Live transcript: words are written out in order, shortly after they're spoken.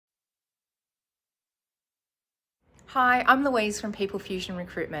Hi, I'm Louise from People Fusion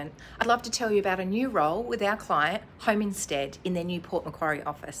Recruitment. I'd love to tell you about a new role with our client, Home Instead, in their new Port Macquarie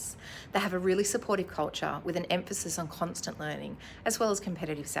office. They have a really supportive culture with an emphasis on constant learning, as well as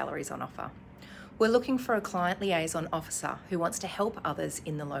competitive salaries on offer. We're looking for a Client Liaison Officer who wants to help others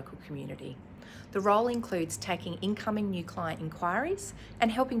in the local community. The role includes taking incoming new client inquiries and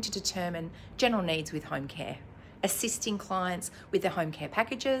helping to determine general needs with home care, assisting clients with their home care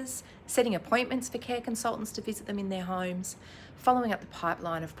packages, setting appointments for care consultants to visit them in their homes, following up the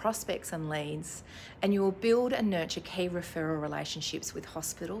pipeline of prospects and leads, and you will build and nurture key referral relationships with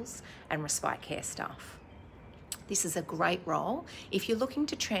hospitals and respite care staff. This is a great role if you're looking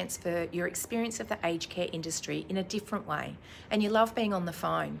to transfer your experience of the aged care industry in a different way and you love being on the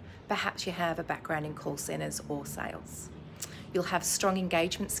phone. Perhaps you have a background in call centres or sales. You'll have strong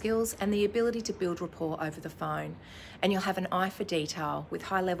engagement skills and the ability to build rapport over the phone, and you'll have an eye for detail with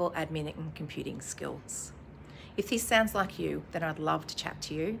high-level admin and computing skills. If this sounds like you, then I'd love to chat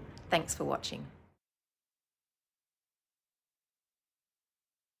to you. Thanks for watching.